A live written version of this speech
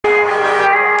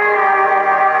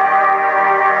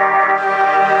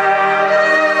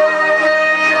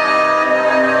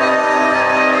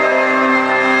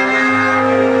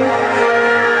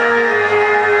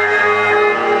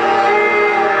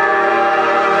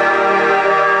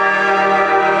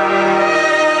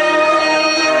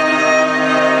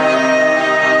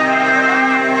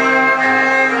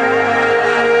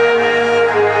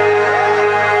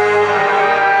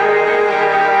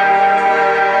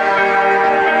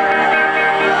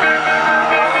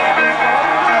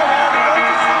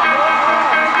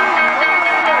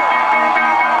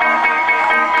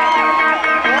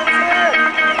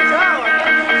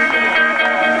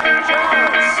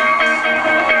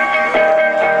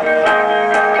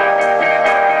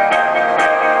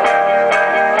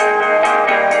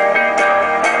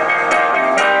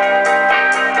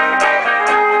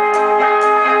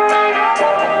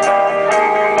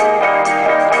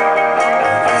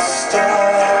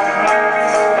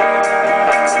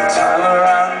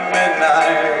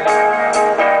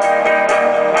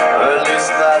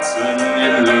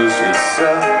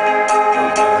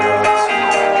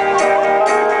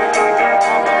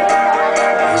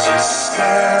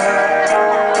stand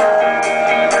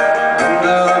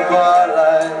under the bar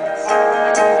lights,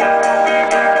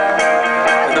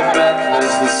 and the band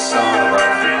plays this song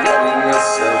about forgetting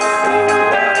yourself for a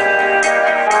while.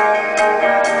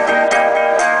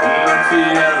 And the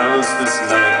piano's this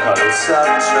melancholy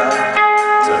soundtrack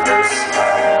to her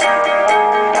smile.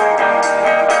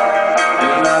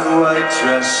 In that white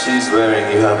dress she's wearing,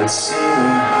 you haven't seen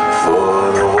her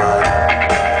for a while.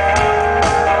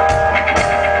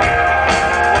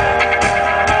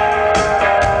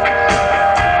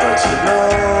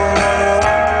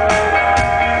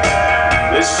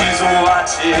 She's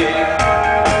watching,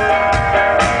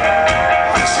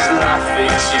 she's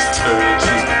laughing, she's turning,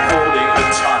 she's holding the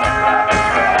tonic right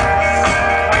across.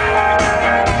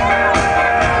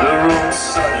 The room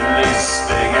suddenly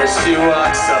stings as she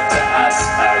walks up to ask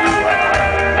how you are.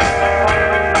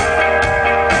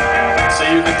 So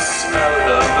you can smell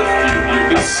her perfume, you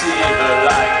can see her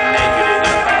like naked in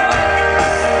your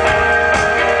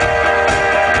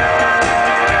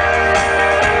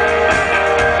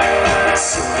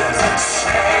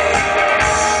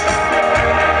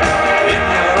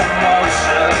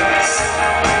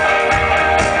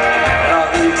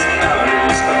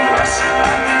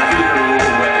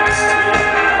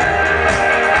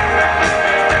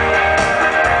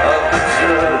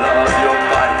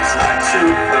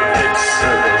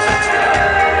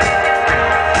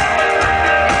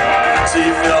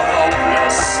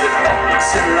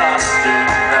lost in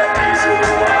that maze of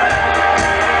the wild.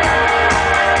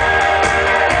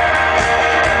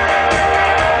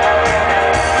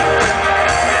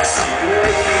 Yes, she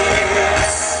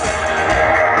leaves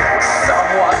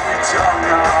someone you don't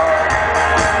know,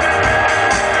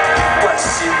 but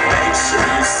she made sure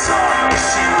you saw her.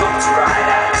 She looked right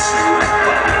at you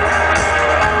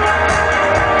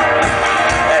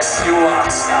and as she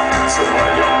walks out the door,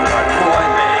 your blood boy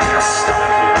make her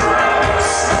stop your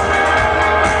rose.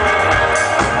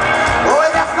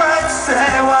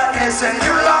 And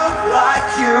you look like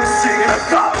you've seen a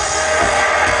ghost.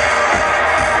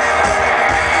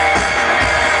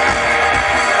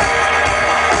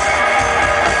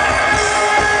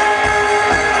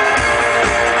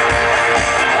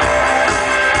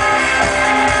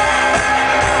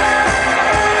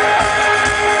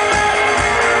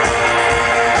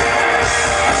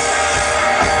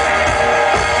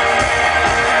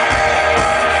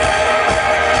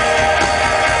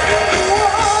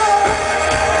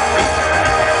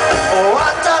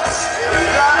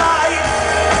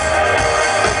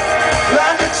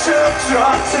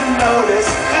 Drop to notice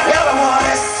everyone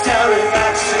is staring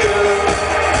at you.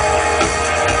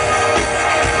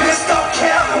 You just don't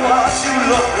care what you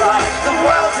look like, the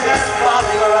world is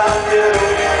revolving around you.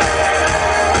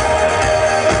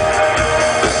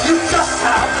 You just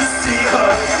have to see her,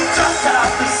 you just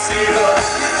have to see her,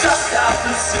 you just have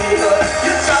to see her.